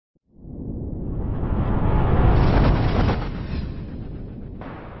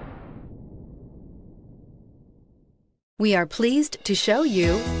We are pleased to show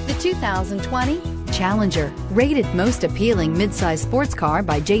you the 2020 Challenger. Rated most appealing midsize sports car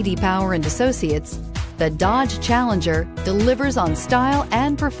by J.D. Power and Associates, the Dodge Challenger delivers on style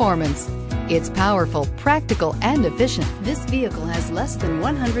and performance. It's powerful, practical, and efficient. This vehicle has less than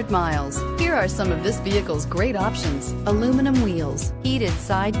 100 miles. Here are some of this vehicle's great options: aluminum wheels, heated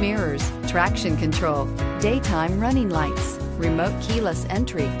side mirrors, traction control, daytime running lights, remote keyless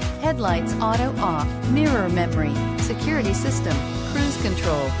entry, headlights auto off, mirror memory, security system, cruise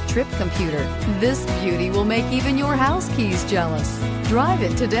control, trip computer. This beauty will make even your house keys jealous. Drive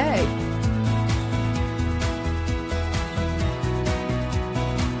it today.